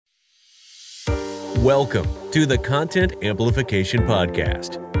Welcome to the Content Amplification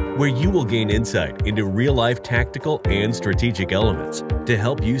Podcast, where you will gain insight into real-life tactical and strategic elements to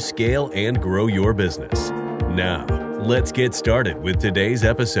help you scale and grow your business. Now, let's get started with today's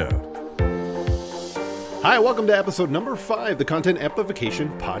episode. Hi, welcome to episode number 5, the Content Amplification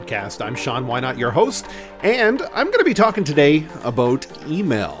Podcast. I'm Sean Wynot, your host, and I'm going to be talking today about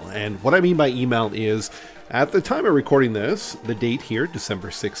email. And what I mean by email is, at the time of recording this, the date here, December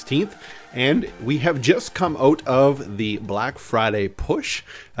 16th, and we have just come out of the Black Friday push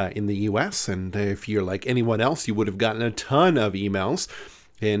in the US. And if you're like anyone else, you would have gotten a ton of emails.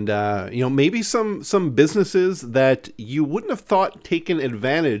 And, maybe some businesses that you wouldn't have thought taken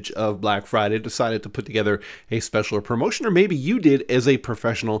advantage of Black Friday decided to put together a special or promotion, or maybe you did as a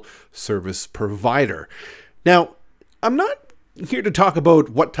professional service provider. Now, I'm not here to talk about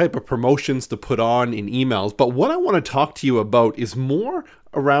what type of promotions to put on in emails, but what I want to talk to you about is more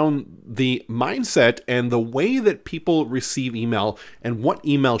around the mindset and the way that people receive email and what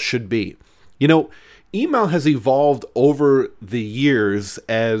email should be. You know, email has evolved over the years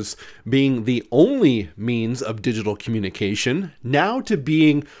as being the only means of digital communication, now to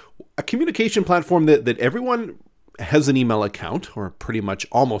being a communication platform that everyone has an email account, or pretty much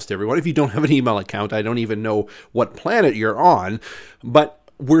almost everyone. If you don't have an email account, I don't even know what planet you're on, but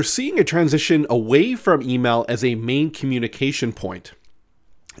we're seeing a transition away from email as a main communication point.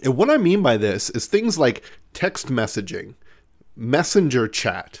 And what I mean by this is things like text messaging, messenger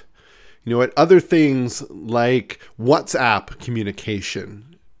chat, other things like WhatsApp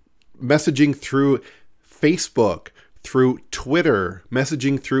communication, messaging through Facebook, through Twitter,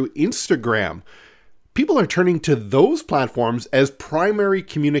 messaging through Instagram. People are turning to those platforms as primary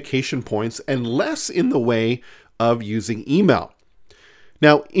communication points and less in the way of using email.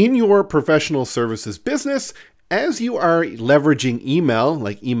 Now, in your professional services business, as you are leveraging email,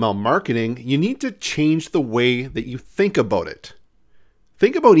 like email marketing, you need to change the way that you think about it.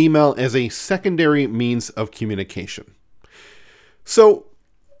 Think about email as a secondary means of communication. So,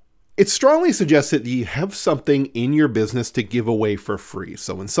 it's strongly suggested that you have something in your business to give away for free.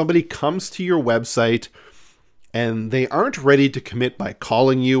 So when somebody comes to your website and they aren't ready to commit by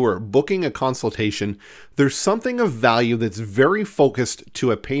calling you or booking a consultation, there's something of value that's very focused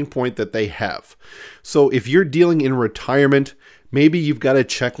to a pain point that they have. So if you're dealing in retirement, maybe you've got a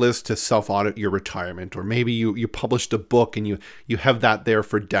checklist to self-audit your retirement, or maybe you published a book and you have that there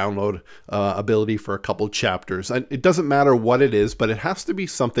for download ability for a couple chapters. And it doesn't matter what it is, but it has to be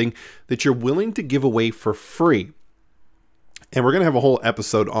something that you're willing to give away for free. And we're going to have a whole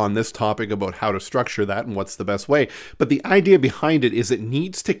episode on this topic about how to structure that and what's the best way. But the idea behind it is it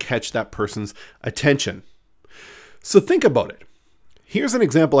needs to catch that person's attention. So think about it. Here's an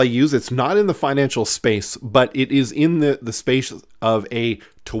example I use. It's not in the financial space, but it is in the space of a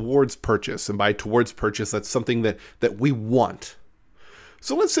towards purchase. And by towards purchase, that's something that we want.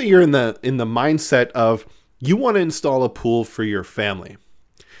 So let's say you're in the mindset of you want to install a pool for your family.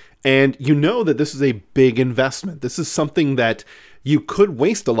 And you know that this is a big investment. This is something that you could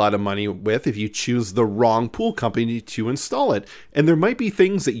waste a lot of money with if you choose the wrong pool company to install it. And there might be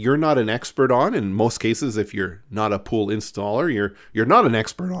things that you're not an expert on. In most cases, if you're not a pool installer, you're not an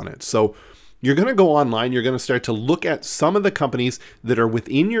expert on it. So you're going to go online, you're going to start to look at some of the companies that are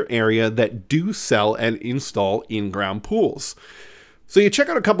within your area that do sell and install in-ground pools. So you check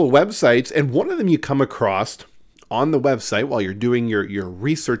out a couple of websites, and one of them you come across on the website while you're doing your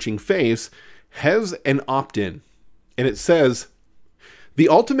researching phase has an opt-in. And it says, the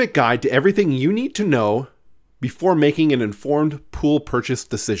ultimate guide to everything you need to know before making an informed pool purchase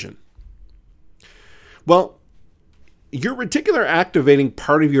decision. Well, your reticular activating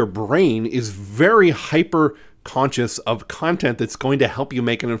part of your brain is very hyper conscious of content that's going to help you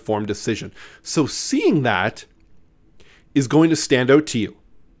make an informed decision. So seeing that is going to stand out to you.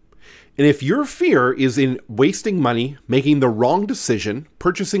 And if your fear is in wasting money, making the wrong decision,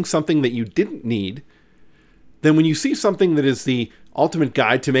 purchasing something that you didn't need, then when you see something that is the ultimate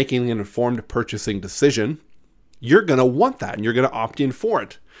guide to making an informed purchasing decision, you're going to want that and you're going to opt in for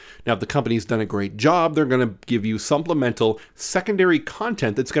it. Now, if the company's done a great job, they're going to give you supplemental secondary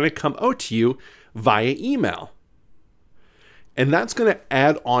content that's going to come out to you via email. And that's going to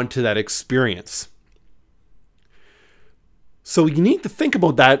add on to that experience. So you need to think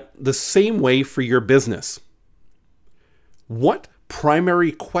about that the same way for your business. What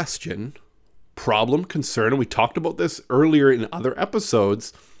primary question, problem, concern, and we talked about this earlier in other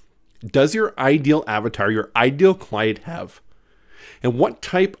episodes, does your ideal avatar, your ideal client have? And what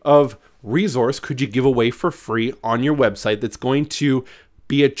type of resource could you give away for free on your website that's going to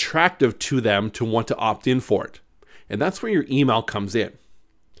be attractive to them to want to opt in for it? And that's where your email comes in.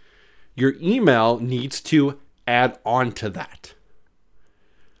 your email needs to add on to that.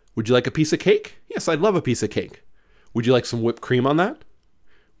 Would you like a piece of cake? Yes, I'd love a piece of cake. Would you like some whipped cream on that?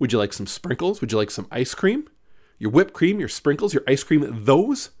 Would you like some sprinkles? Would you like some ice cream? Your whipped cream, your sprinkles, your ice cream,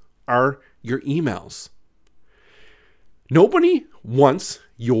 those are your emails. Nobody wants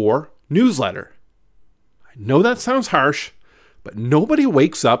your newsletter. I know that sounds harsh, but nobody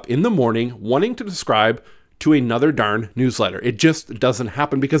wakes up in the morning wanting to subscribe to another darn newsletter. It just doesn't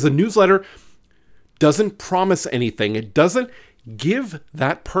happen because a newsletter doesn't promise anything. It doesn't give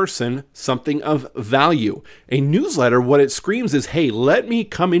that person something of value. A newsletter, what it screams is, hey, let me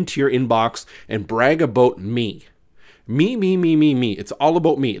come into your inbox and brag about me. Me. It's all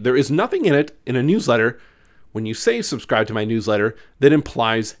about me. There is nothing in it in a newsletter when you say subscribe to my newsletter that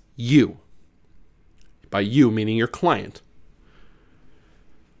implies you. By you, meaning your client.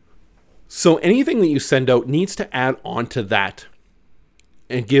 So anything that you send out needs to add on to that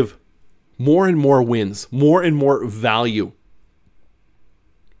and give more and more wins, more and more value.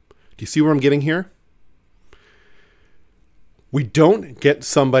 Do you see where I'm getting here? We don't get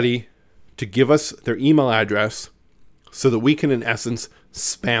somebody to give us their email address so that we can, in essence,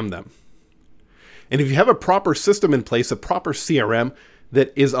 spam them. And if you have a proper system in place, a proper CRM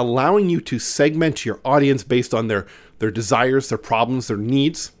that is allowing you to segment your audience based on their desires, their problems, their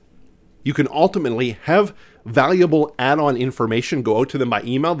needs, you can ultimately have valuable add-on information go out to them by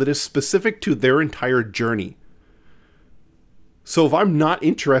email that is specific to their entire journey. So if I'm not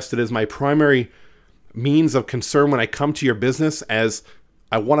interested as my primary means of concern when I come to your business as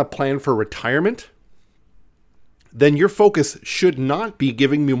I want to plan for retirement, then your focus should not be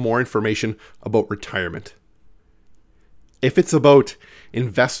giving me more information about retirement. If it's about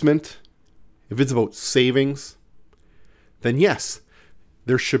investment, if it's about savings, then yes,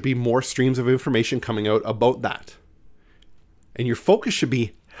 there should be more streams of information coming out about that. And your focus should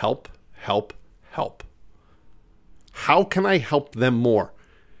be help. How can I help them more?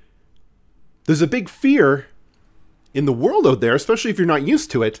 There's a big fear in the world out there, especially if you're not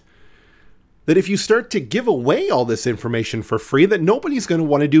used to it, that if you start to give away all this information for free, that nobody's going to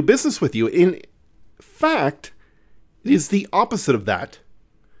want to do business with you. In fact, it is the opposite of that.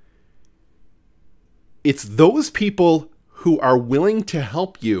 It's those people who are willing to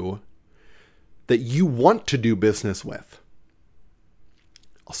help you that you want to do business with.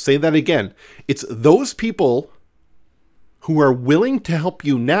 I'll say that again. It's those people who are willing to help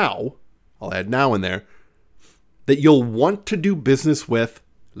you now, I'll add now in there, that you'll want to do business with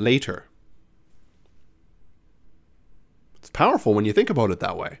later. It's powerful when you think about it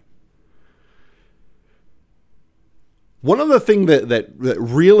that way. One other thing that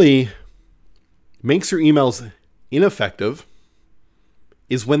really makes your emails ineffective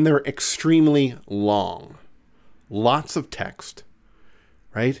is when they're extremely long. Lots of text,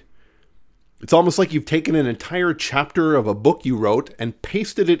 right? It's almost like you've taken an entire chapter of a book you wrote and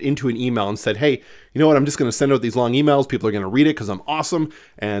pasted it into an email and said, hey, you know what? I'm just going to send out these long emails. People are going to read it because I'm awesome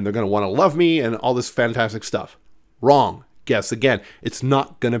and they're going to want to love me and all this fantastic stuff. Wrong. Guess again. It's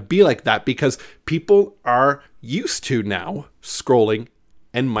not going to be like that because people are used to now scrolling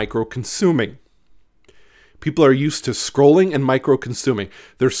and micro-consuming. People are used to scrolling and micro-consuming.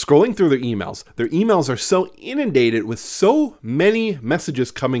 They're scrolling through their emails. Their emails are so inundated with so many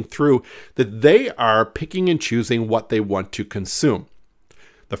messages coming through that they are picking and choosing what they want to consume.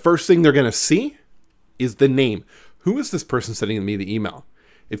 The first thing they're going to see is the name. Who is this person sending me the email?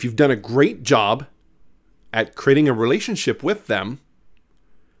 If you've done a great job at creating a relationship with them,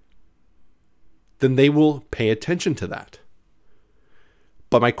 then they will pay attention to that.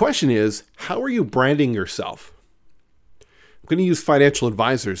 But my question is, how are you branding yourself? I'm going to use financial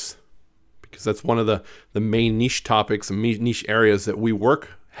advisors because that's one of the main niche topics and niche areas that we work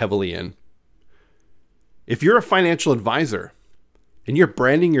heavily in. If you're a financial advisor and you're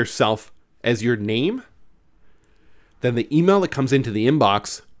branding yourself as your name, then the email that comes into the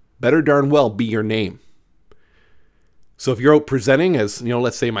inbox better darn well be your name. So if you're out presenting as,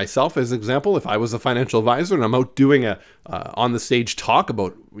 let's say myself as an example, if I was a financial advisor and I'm out doing a on the stage talk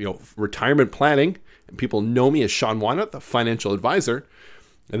about, retirement planning, and people know me as Sean Wynot, the financial advisor,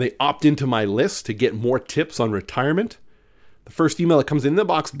 and they opt into my list to get more tips on retirement, the first email that comes in the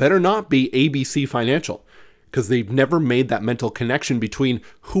box better not be ABC Financial because they've never made that mental connection between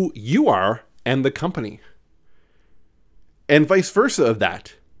who you are and the company. And vice versa of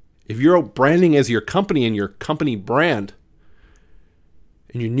that. If you're out branding as your company and your company brand,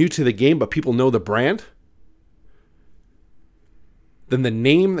 and you're new to the game, but people know the brand, then the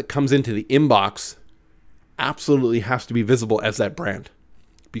name that comes into the inbox absolutely has to be visible as that brand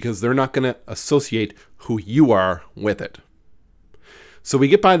because they're not going to associate who you are with it. So we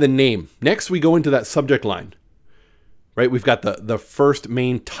get by the name. Next, we go into that subject line, right? We've got the first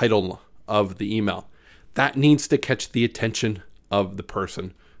main title of the email. That needs to catch the attention of the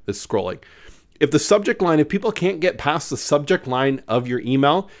person that's scrolling. If the subject line, if people can't get past the subject line of your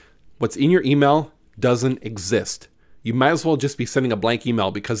email, what's in your email doesn't exist. You might as well just be sending a blank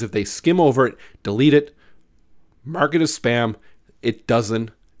email, because if they skim over it, delete it, mark it as spam, it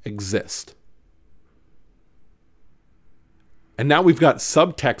doesn't exist. And now we've got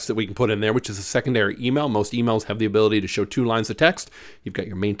subtext that we can put in there, which is a secondary email. Most emails have the ability to show 2 lines of text. You've got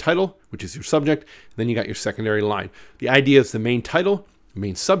your main title, which is your subject, and then you got your secondary line. The idea is the main title, the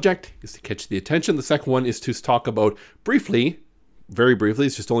main subject is to catch the attention. The second one is to talk about briefly, very briefly,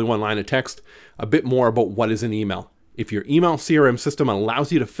 it's just only 1 line of text, a bit more about what is an email. If your email CRM system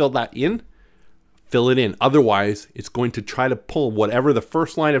allows you to fill that in, fill it in. Otherwise, it's going to try to pull whatever the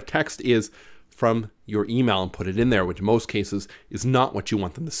first line of text is from your email and put it in there, which in most cases is not what you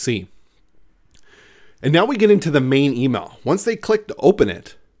want them to see. And now we get into the main email. Once they click to open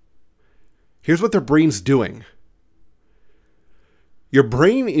it, here's what their brain's doing. Your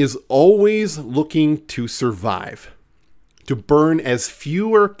brain is always looking to survive, to burn as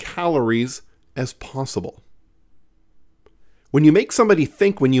fewer calories as possible. When you make somebody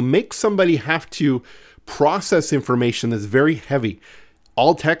think, when you make somebody have to process information that's very heavy,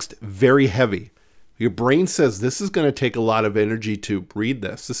 all text, very heavy, your brain says, this is going to take a lot of energy to read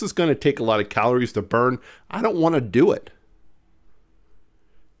this. This is going to take a lot of calories to burn. I don't want to do it.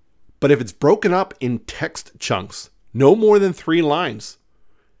 But if it's broken up in text chunks, no more than 3 lines,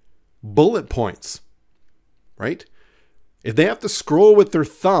 bullet points, right? If they have to scroll with their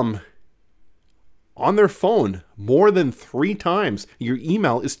thumb on their phone more than 3 times, your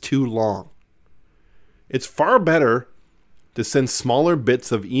email is too long. It's far better to send smaller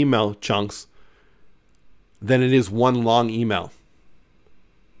bits of email chunks than it is one long email.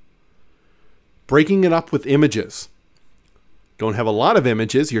 Breaking it up with images. Don't have a lot of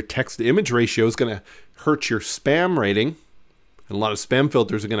images, your text to image ratio is going to hurt your spam rating. And a lot of spam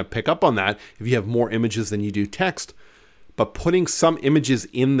filters are going to pick up on that if you have more images than you do text. But putting some images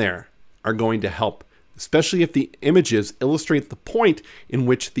in there are going to help, especially if the images illustrate the point in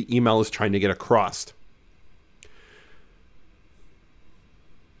which the email is trying to get across.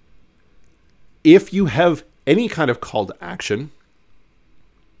 If you have any kind of call to action,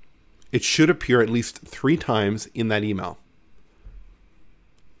 it should appear at least 3 times in that email.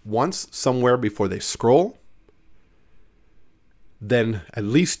 Once somewhere before they scroll, then at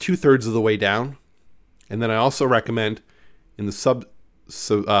least 2/3 of the way down, and then I also recommend in the sub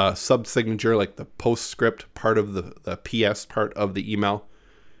signature, like the postscript part of the PS part of the email,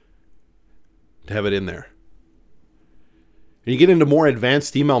 to have it in there. And you get into more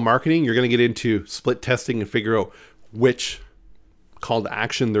advanced email marketing, you're going to get into split testing and figure out which call to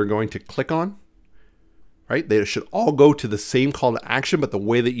action they're going to click on, right? They should all go to the same call to action, but the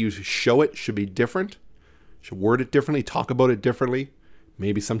way that you show it should be different. You should word it differently, talk about it differently.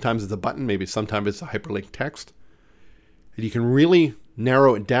 Maybe sometimes it's a button, maybe sometimes it's a hyperlink text. And you can really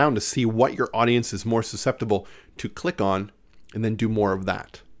narrow it down to see what your audience is more susceptible to click on, and then do more of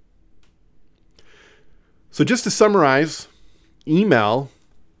that. So just to summarize, email,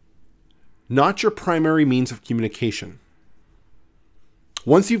 not your primary means of communication.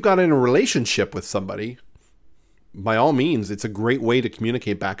 Once you've got in a relationship with somebody, by all means, it's a great way to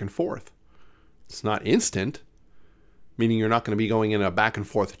communicate back and forth. It's not instant, meaning you're not going to be going in a back and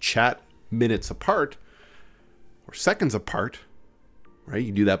forth chat minutes apart or seconds apart, right?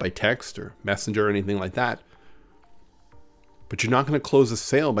 You do that by text or messenger or anything like that. But you're not going to close a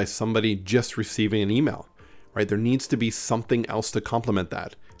sale by somebody just receiving an email. Right? There needs to be something else to complement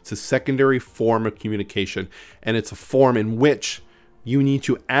that. It's a secondary form of communication, and it's a form in which you need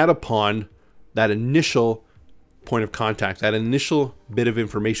to add upon that initial point of contact, that initial bit of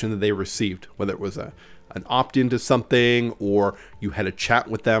information that they received, whether it was an opt-in to something or you had a chat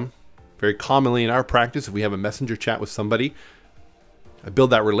with them. Very commonly in our practice, if we have a messenger chat with somebody, I build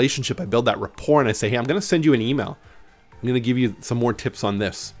that relationship, I build that rapport, and I say, hey, I'm going to send you an email. I'm going to give you some more tips on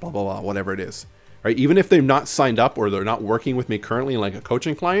this, blah, blah, blah, whatever it is. Right? Even if they're not signed up or they're not working with me currently like a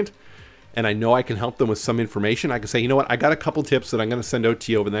coaching client, and I know I can help them with some information, I can say, you know what, I got a couple tips that I'm going to send out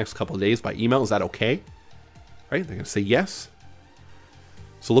to you over the next couple of days by email. Is that okay? Right? They're going to say yes.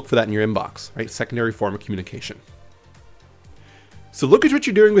 So look for that in your inbox, right? Secondary form of communication. So look at what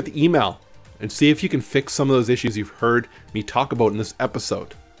you're doing with email and see if you can fix some of those issues you've heard me talk about in this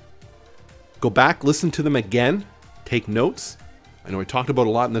episode. Go back, listen to them again, take notes. I know I talked about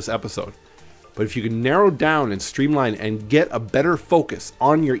a lot in this episode. But if you can narrow down and streamline and get a better focus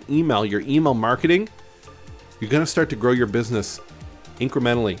on your email marketing, you're going to start to grow your business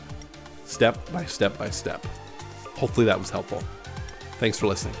incrementally, step by step by step. Hopefully that was helpful. Thanks for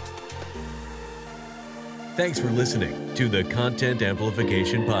listening. Thanks for listening to the Content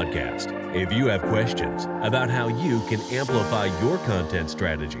Amplification Podcast. If you have questions about how you can amplify your content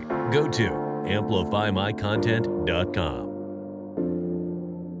strategy, go to amplifymycontent.com.